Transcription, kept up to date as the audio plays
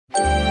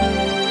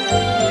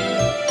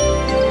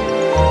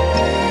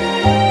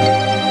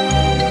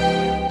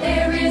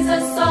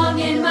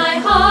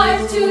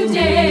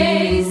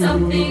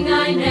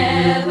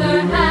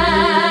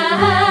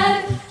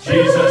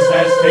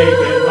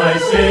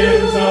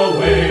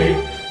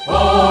away.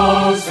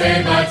 Oh,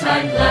 say that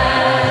I'm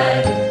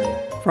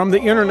glad. From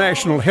the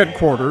international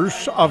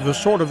headquarters of the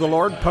Sword of the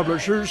Lord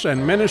Publishers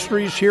and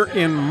Ministries here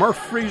in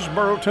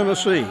Murfreesboro,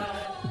 Tennessee,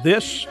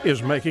 this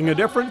is Making a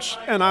Difference,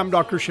 and I'm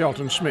Dr.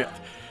 Shelton Smith.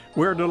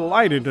 We're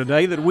delighted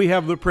today that we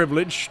have the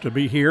privilege to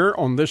be here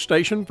on this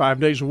station 5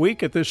 days a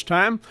week at this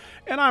time,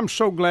 and I'm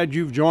so glad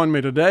you've joined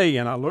me today,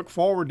 and I look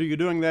forward to you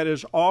doing that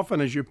as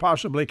often as you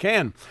possibly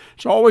can.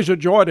 It's always a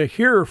joy to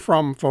hear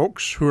from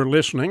folks who are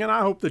listening, and I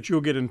hope that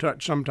you'll get in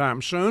touch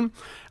sometime soon.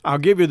 I'll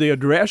give you the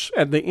address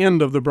at the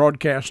end of the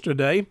broadcast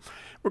today.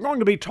 We're going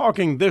to be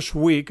talking this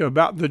week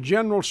about the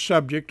general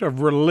subject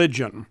of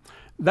religion.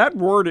 That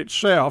word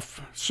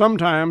itself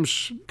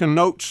sometimes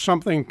connotes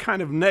something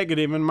kind of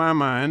negative in my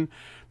mind,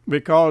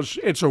 because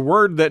it's a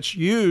word that's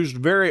used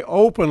very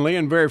openly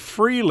and very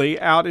freely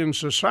out in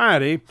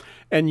society,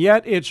 and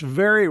yet it's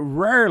very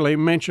rarely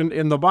mentioned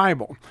in the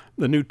Bible.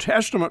 The New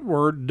Testament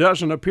word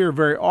doesn't appear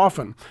very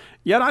often.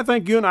 Yet I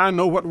think you and I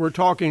know what we're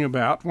talking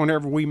about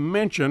whenever we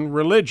mention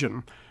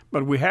religion.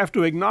 But we have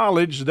to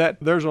acknowledge that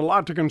there's a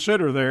lot to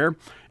consider there,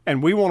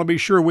 and we want to be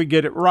sure we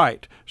get it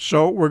right.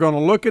 So we're going to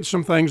look at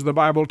some things the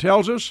Bible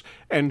tells us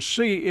and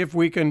see if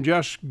we can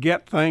just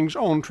get things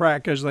on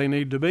track as they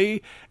need to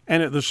be.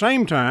 And at the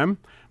same time,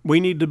 we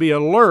need to be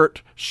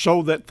alert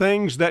so that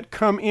things that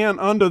come in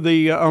under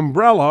the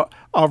umbrella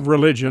of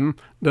religion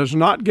does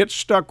not get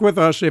stuck with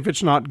us if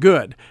it's not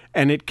good.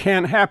 And it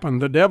can happen.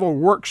 The devil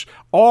works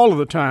all of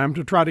the time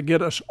to try to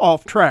get us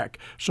off track.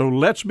 So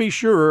let's be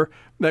sure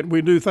that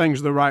we do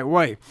things the right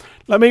way.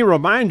 Let me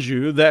remind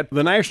you that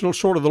the National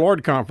Sword of the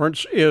Lord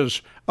Conference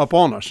is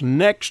upon us.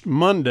 Next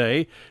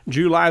Monday,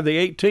 July the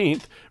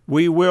 18th,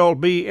 we will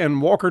be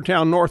in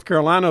Walkertown, North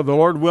Carolina, the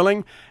Lord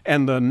willing,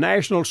 and the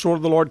National Sword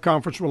of the Lord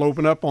Conference will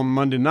open up on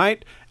Monday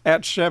night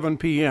at 7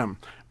 p.m.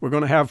 We're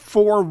going to have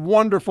 4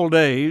 wonderful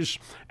days,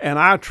 and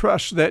I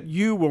trust that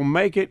you will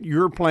make it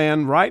your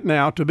plan right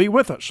now to be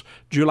with us,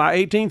 July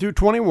 18 through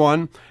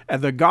 21,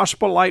 at the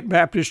Gospel Light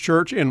Baptist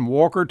Church in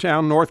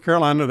Walkertown, North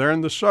Carolina. They're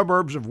in the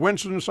suburbs of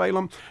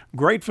Winston-Salem.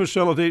 Great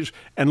facilities.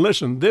 And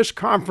listen, this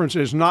conference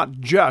is not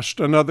just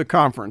another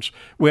conference.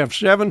 We have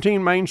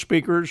 17 main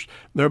speakers.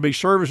 There'll be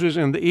services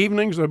in the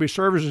evenings. There'll be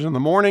services in the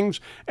mornings.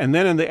 And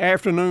then in the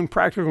afternoon,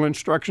 practical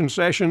instruction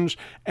sessions.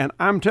 And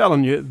I'm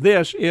telling you,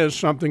 this is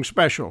something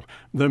special.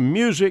 The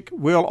music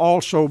will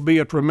also be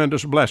a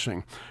tremendous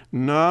blessing.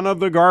 None of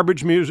the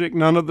garbage music,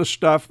 none of the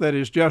stuff that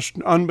is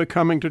just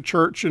unbecoming to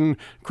church and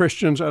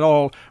Christians at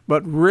all,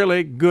 but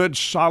really good,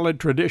 solid,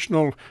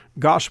 traditional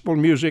gospel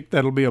music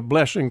that'll be a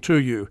blessing to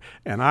you.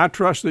 And I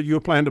trust that you'll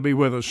plan to be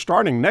with us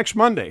starting next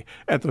Monday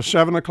at the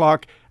 7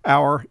 o'clock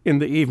hour in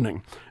the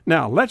evening.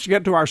 Now, let's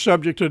get to our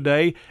subject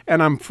today,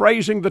 and I'm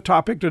phrasing the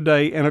topic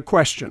today in a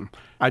question.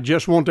 I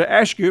just want to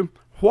ask you,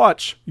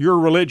 what's your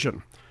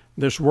religion?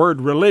 This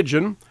word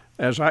religion,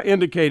 as I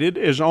indicated,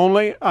 is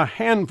only a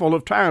handful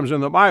of times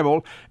in the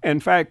Bible. In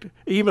fact,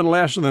 even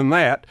less than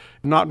that,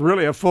 not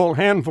really a full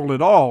handful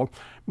at all,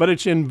 but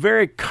it's in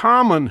very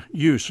common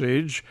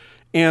usage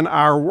in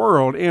our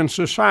world, in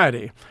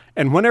society.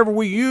 And whenever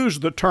we use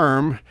the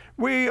term,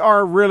 we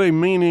are really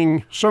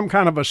meaning some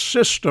kind of a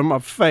system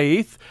of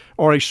faith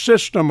or a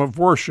system of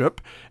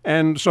worship.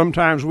 And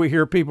sometimes we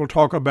hear people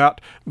talk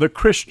about the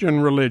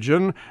Christian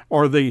religion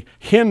or the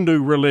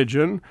Hindu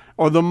religion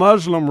or the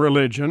Muslim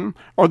religion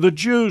or the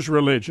Jews'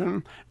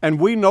 religion.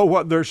 And we know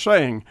what they're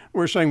saying.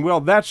 We're saying,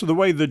 well, that's the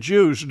way the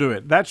Jews do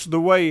it. That's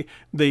the way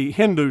the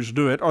Hindus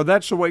do it, or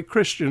that's the way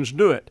Christians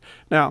do it.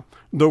 Now,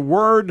 the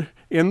word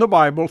in the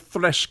Bible,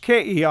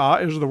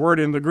 threskeia is the word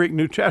in the Greek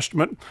New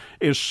Testament,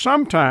 is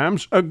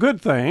sometimes a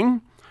good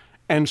thing,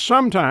 and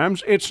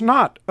sometimes it's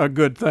not a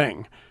good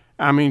thing.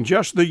 I mean,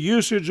 just the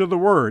usage of the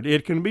word.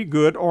 It can be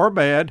good or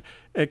bad,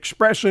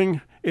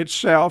 expressing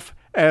itself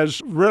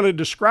as really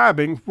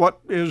describing what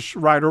is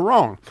right or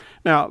wrong.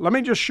 Now, let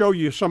me just show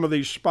you some of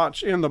these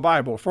spots in the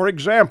Bible. For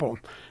example,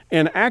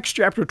 in Acts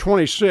chapter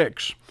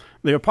 26,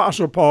 the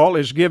Apostle Paul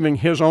is giving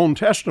his own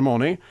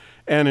testimony,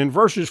 and in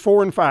verses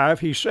 4 and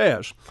 5, he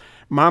says,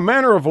 "My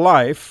manner of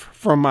life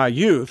from my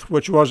youth,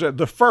 which was at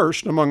the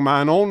first among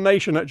mine own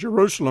nation at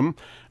Jerusalem,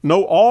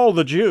 know all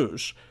the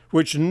Jews,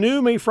 which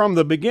knew me from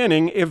the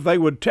beginning, if they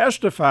would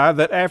testify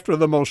that after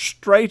the most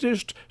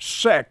straightest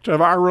sect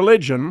of our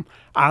religion,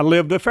 I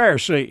lived a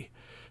Pharisee."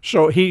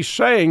 So he's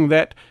saying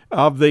that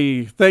of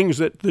the things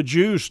that the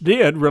Jews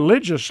did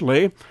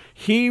religiously,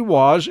 he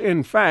was,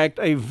 in fact,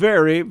 a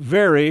very,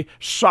 very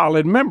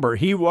solid member.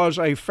 He was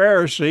a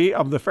Pharisee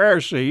of the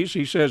Pharisees,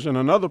 he says in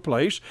another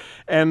place,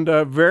 and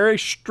a very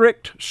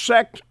strict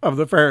sect of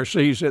the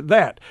Pharisees at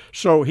that.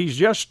 So he's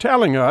just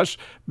telling us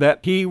that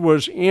he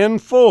was in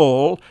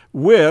full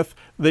with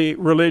the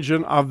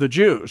religion of the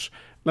Jews.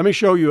 Let me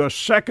show you a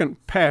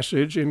second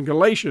passage in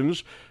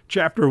Galatians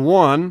chapter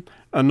 1,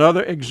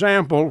 another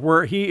example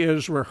where he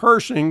is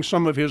rehearsing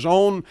some of his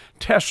own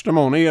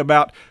testimony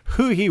about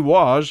who he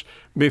was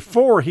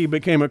before he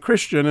became a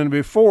Christian and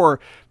before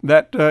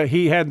that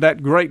he had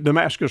that great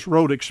Damascus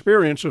Road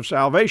experience of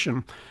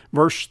salvation.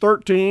 Verse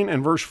 13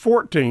 and verse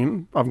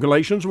 14 of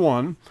Galatians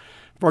 1,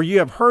 For ye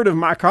have heard of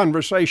my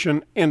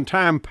conversation in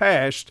time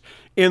past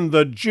in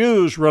the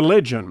Jews'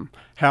 religion,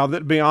 how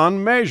that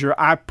beyond measure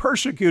I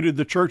persecuted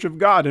the church of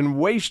God and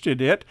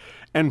wasted it,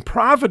 and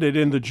profited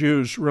in the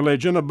Jews'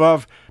 religion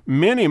above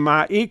many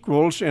my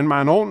equals in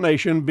mine own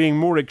nation, being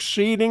more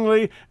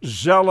exceedingly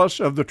zealous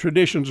of the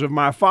traditions of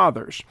my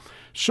fathers.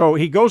 So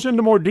he goes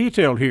into more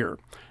detail here,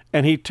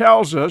 and he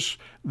tells us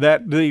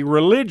that the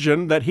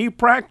religion that he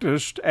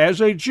practiced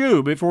as a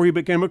Jew before he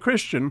became a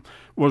Christian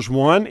was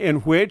one in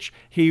which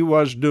he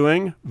was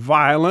doing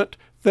violent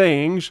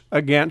things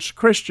against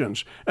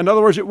Christians. In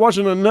other words, it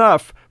wasn't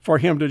enough for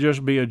him to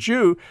just be a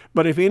Jew,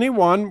 but if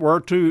anyone were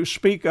to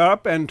speak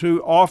up and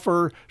to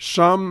offer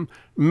some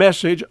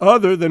message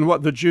other than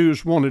what the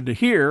Jews wanted to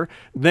hear,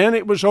 then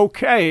it was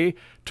okay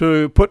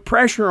to put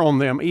pressure on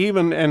them,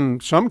 even in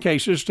some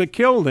cases to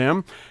kill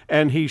them.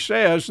 And he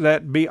says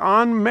that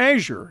beyond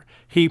measure,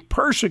 he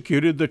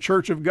persecuted the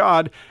church of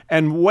God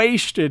and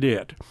wasted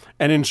it.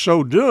 And in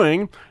so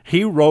doing,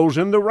 he rose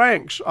in the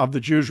ranks of the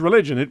Jews'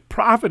 religion. It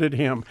profited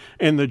him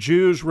in the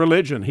Jews'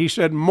 religion. He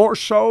said, more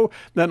so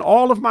than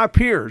all of my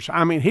peers.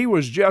 I mean, he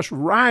was just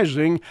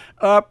rising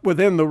up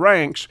within the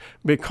ranks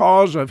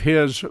because of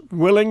his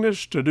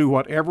willingness to do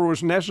whatever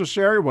was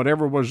necessary,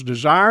 whatever was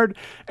desired,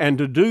 and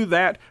to do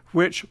that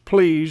which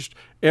pleased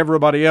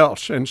everybody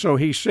else. And so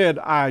he said,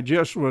 I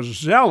just was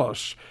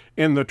zealous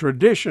in the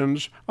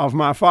traditions of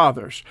my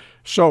fathers.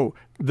 So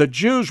the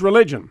Jews'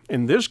 religion,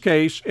 in this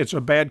case, it's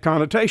a bad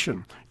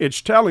connotation.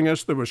 It's telling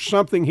us there was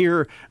something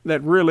here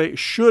that really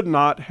should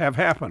not have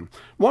happened.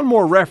 One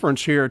more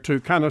reference here to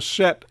kind of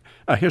set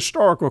a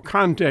historical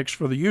context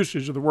for the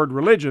usage of the word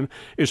religion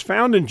is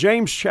found in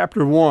James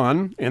chapter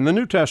 1 in the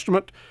New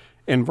Testament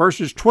in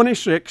verses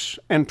 26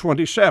 and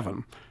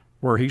 27,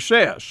 where he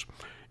says,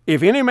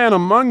 If any man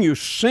among you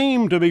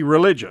seem to be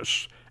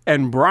religious,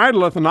 and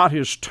bridleth not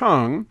his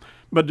tongue,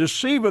 but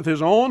deceiveth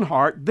his own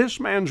heart, this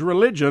man's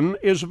religion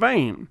is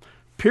vain.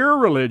 Pure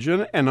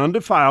religion and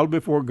undefiled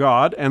before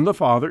God and the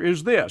Father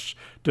is this,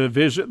 to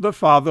visit the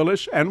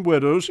fatherless and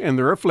widows in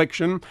their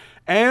affliction,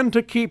 and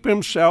to keep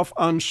himself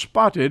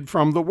unspotted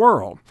from the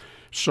world.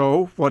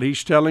 So what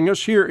he's telling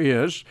us here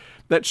is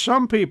that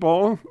some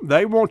people,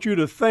 they want you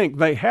to think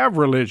they have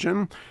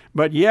religion,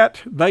 but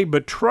yet they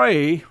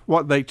betray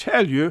what they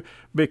tell you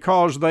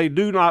because they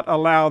do not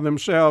allow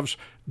themselves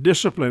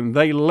discipline.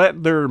 They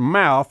let their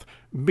mouth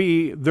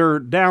be their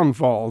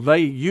downfall. They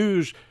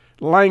use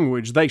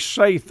language. They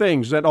say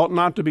things that ought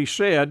not to be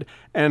said.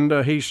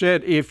 And he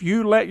said, if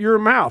you let your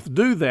mouth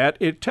do that,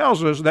 it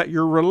tells us that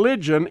your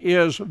religion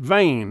is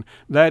vain.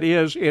 That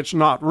is, it's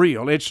not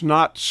real. It's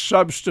not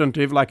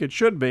substantive like it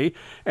should be.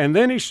 And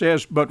then he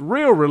says, but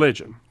real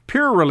religion,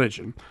 pure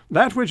religion,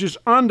 that which is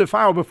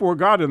undefiled before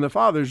God and the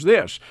Father is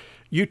this.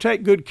 You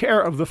take good care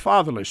of the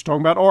fatherless,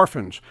 talking about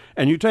orphans,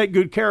 and you take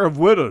good care of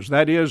widows,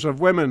 that is, of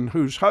women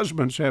whose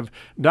husbands have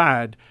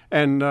died.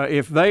 And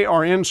if they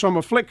are in some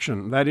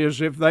affliction, that is,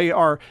 if they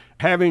are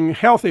having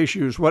health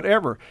issues,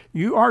 whatever,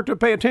 you are to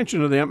pay attention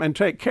to them and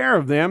take care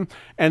of them,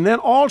 and then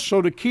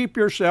also to keep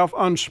yourself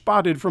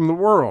unspotted from the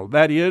world.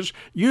 That is,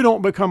 you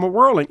don't become a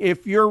worldling.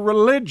 If your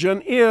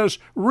religion is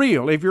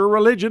real, if your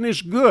religion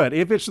is good,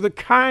 if it's the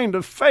kind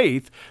of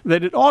faith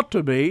that it ought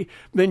to be,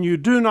 then you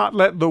do not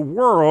let the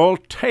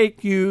world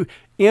take you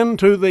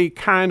into the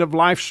kind of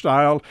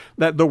lifestyle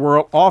that the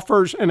world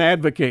offers and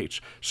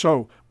advocates.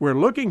 So we're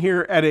looking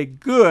here at a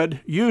good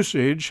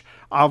usage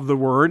of the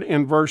word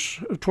in verse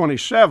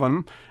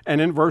 27,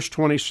 and in verse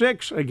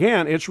 26,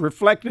 again, it's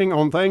reflecting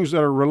on things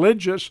that are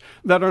religious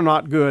that are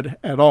not good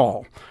at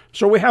all.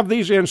 So we have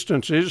these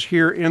instances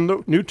here in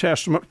the New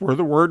Testament where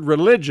the word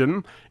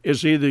religion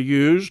is either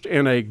used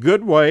in a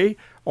good way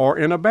or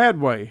in a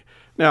bad way.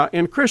 Now,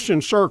 in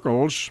Christian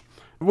circles,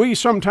 we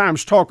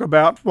sometimes talk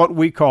about what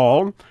we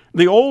call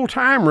the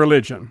old-time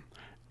religion.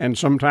 And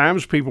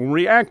sometimes people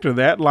react to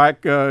that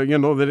like,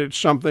 that it's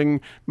something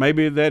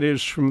maybe that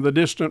is from the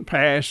distant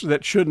past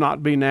that should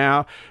not be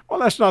now. Well,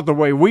 that's not the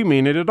way we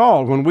mean it at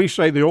all. When we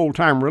say the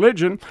old-time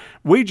religion,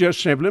 we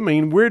just simply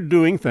mean we're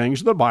doing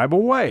things the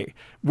Bible way.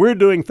 We're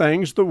doing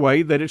things the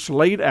way that it's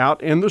laid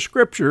out in the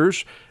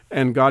Scriptures.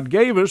 And God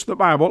gave us the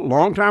Bible a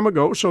long time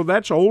ago, so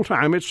that's old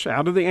time. It's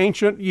out of the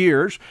ancient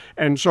years.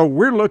 And so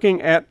we're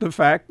looking at the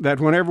fact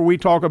that whenever we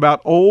talk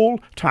about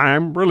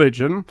old-time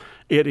religion,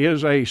 it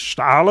is a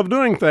style of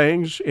doing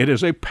things, it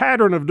is a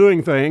pattern of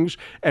doing things,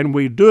 and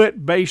we do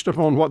it based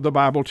upon what the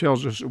Bible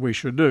tells us that we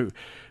should do.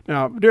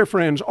 Now, dear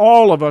friends,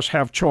 all of us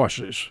have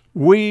choices.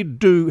 We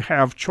do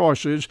have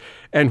choices,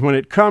 and when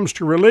it comes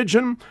to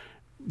religion,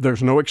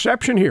 there's no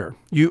exception here.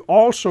 You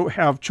also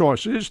have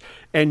choices,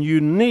 and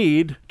you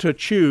need to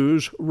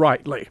choose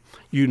rightly.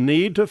 You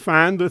need to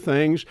find the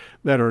things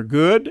that are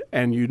good,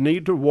 and you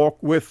need to walk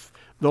with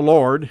the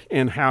Lord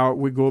in how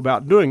we go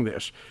about doing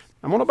this.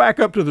 I'm going to back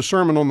up to the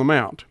Sermon on the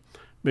Mount,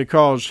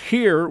 because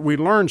here we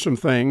learn some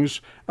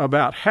things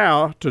about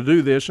how to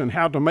do this and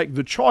how to make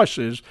the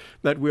choices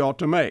that we ought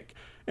to make.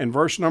 In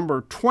verse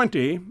number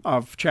 20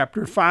 of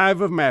chapter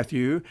 5 of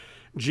Matthew,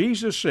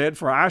 Jesus said,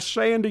 For I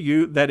say unto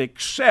you that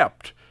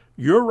except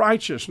your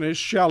righteousness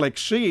shall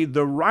exceed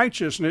the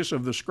righteousness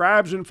of the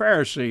scribes and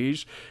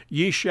Pharisees,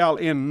 ye shall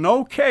in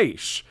no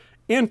case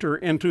enter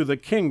into the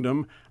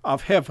kingdom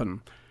of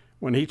heaven.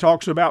 When he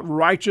talks about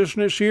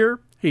righteousness here,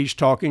 he's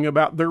talking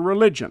about their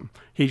religion.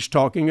 He's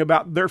talking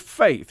about their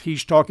faith.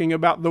 He's talking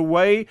about the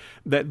way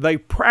that they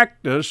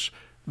practice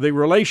the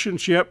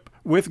relationship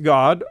with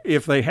God,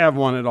 if they have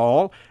one at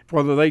all,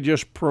 whether they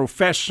just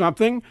profess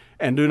something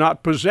and do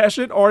not possess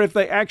it, or if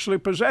they actually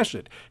possess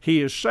it.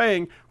 He is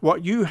saying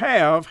what you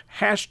have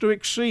has to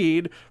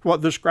exceed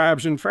what the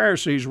scribes and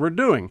Pharisees were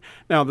doing.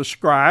 Now, the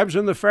scribes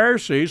and the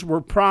Pharisees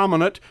were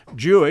prominent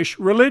Jewish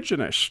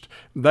religionists.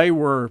 They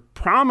were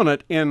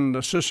prominent in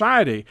the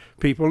society.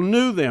 People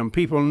knew them.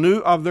 People knew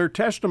of their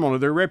testimony,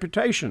 their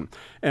reputation.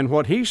 And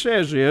what he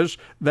says is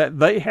that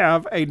they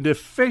have a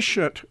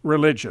deficient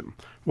religion.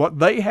 What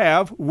they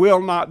have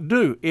will not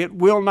do. It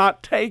will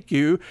not take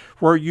you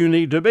where you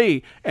need to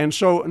be. And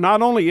so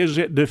not only is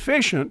it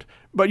deficient,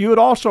 but you would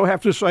also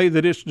have to say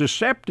that it's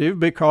deceptive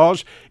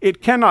because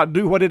it cannot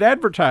do what it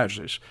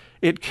advertises.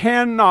 It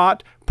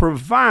cannot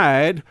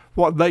provide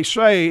what they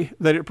say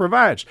that it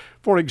provides.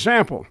 For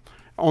example,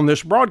 on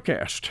this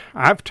broadcast,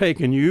 I've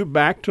taken you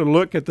back to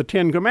look at the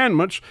Ten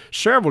Commandments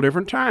several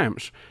different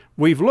times.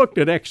 We've looked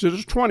at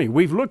Exodus 20.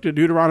 We've looked at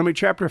Deuteronomy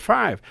chapter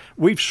 5.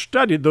 We've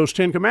studied those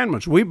 10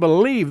 commandments. We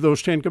believe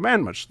those 10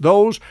 commandments.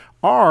 Those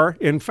are,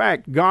 in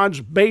fact,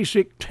 God's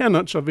basic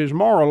tenets of His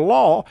moral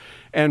law,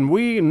 and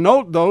we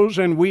note those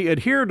and we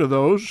adhere to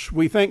those.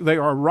 We think they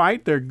are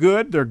right, they're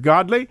good, they're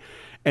godly.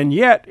 And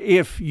yet,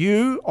 if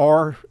you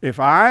or if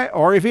I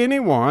or if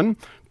anyone,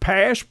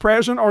 past,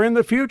 present, or in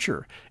the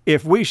future,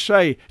 if we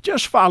say,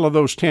 just follow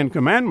those 10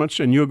 commandments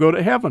and you'll go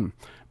to heaven,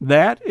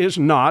 that is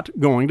not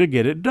going to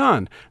get it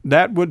done.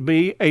 That would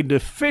be a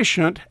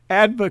deficient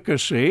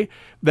advocacy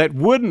that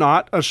would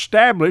not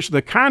establish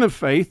the kind of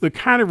faith, the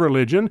kind of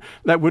religion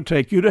that would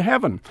take you to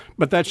heaven.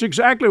 But that's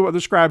exactly what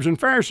the scribes and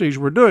Pharisees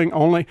were doing,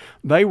 only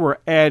they were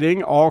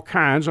adding all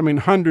kinds,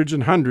 hundreds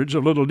and hundreds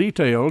of little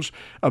details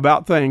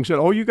about things that,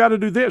 oh, you got to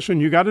do this,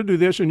 and you got to do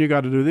this, and you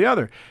got to do the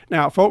other.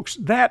 Now, folks,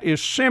 that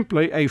is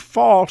simply a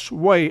false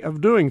way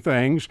of doing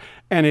things,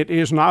 and it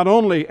is not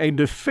only a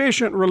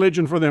deficient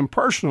religion for them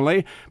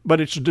personally,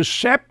 but it's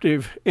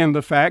deceptive in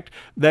the fact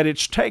that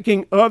it's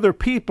taking other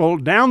people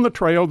down the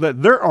trail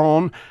that they're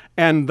on,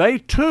 and they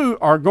too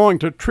are going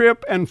to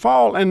trip and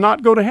fall and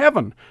not go to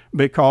heaven,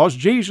 because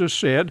Jesus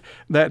said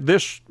that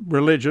this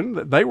religion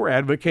that they were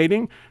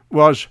advocating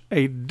was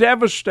a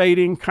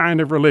devastating kind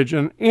of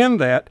religion in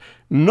that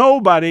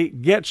nobody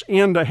gets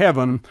into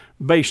heaven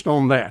based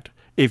on that.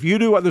 If you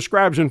do what the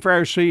scribes and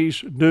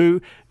Pharisees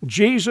do,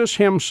 Jesus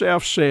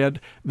himself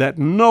said that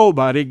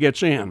nobody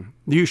gets in.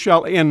 You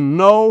shall in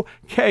no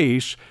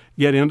case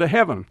get into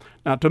heaven.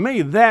 Now, to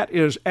me, that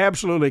is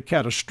absolutely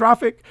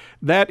catastrophic.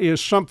 That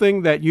is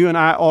something that you and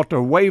I ought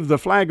to wave the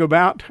flag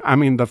about.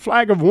 The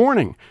flag of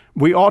warning.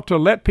 We ought to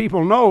let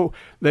people know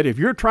that if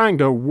you're trying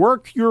to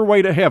work your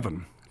way to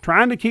heaven,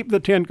 trying to keep the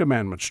 10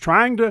 commandments,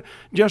 trying to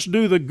just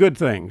do the good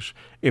things,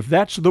 if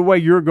that's the way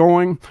you're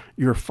going,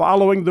 you're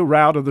following the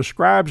route of the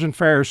scribes and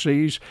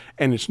Pharisees,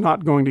 and it's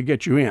not going to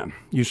get you in.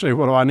 You say,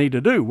 what do I need to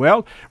do?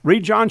 Well,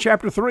 read John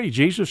chapter 3.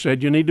 Jesus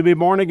said you need to be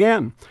born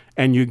again.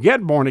 And you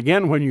get born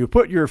again when you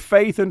put your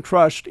faith and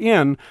trust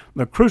in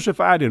the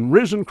crucified and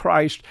risen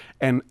Christ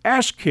and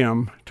ask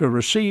Him to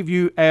receive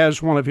you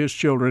as one of His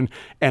children,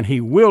 and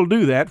He will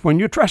do that when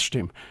you trust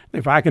Him.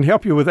 If I can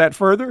help you with that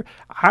further,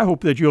 I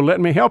hope that you'll let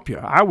me help you.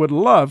 I would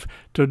love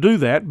to do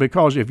that,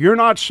 because if you're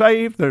not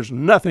saved, there's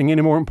nothing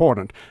any more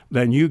important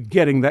than you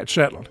getting that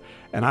settled.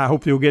 And I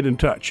hope you'll get in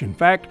touch. In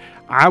fact,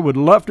 I would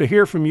love to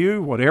hear from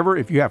you, whatever.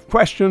 If you have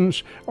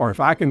questions or if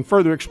I can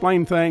further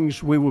explain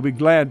things, we will be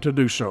glad to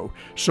do so.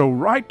 So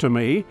write to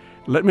me.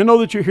 Let me know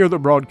that you hear the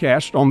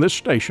broadcast on this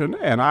station,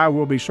 and I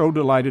will be so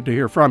delighted to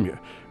hear from you.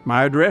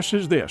 My address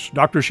is this: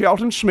 Dr.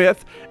 Shelton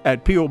Smith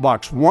at P.O.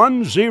 Box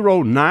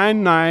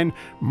 1099,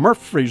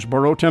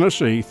 Murfreesboro,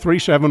 Tennessee,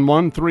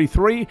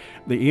 37133.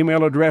 The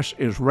email address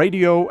is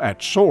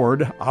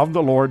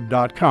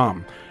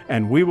radio@swordofTheLord.com.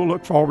 And we will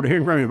look forward to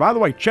hearing from you. By the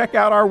way, check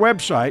out our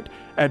website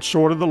at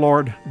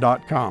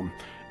swordofTheLord.com.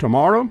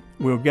 Tomorrow,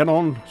 we'll get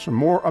on some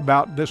more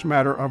about this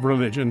matter of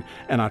religion,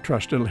 and I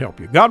trust it'll help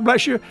you. God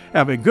bless you.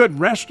 Have a good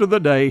rest of the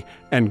day,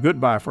 and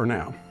goodbye for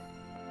now.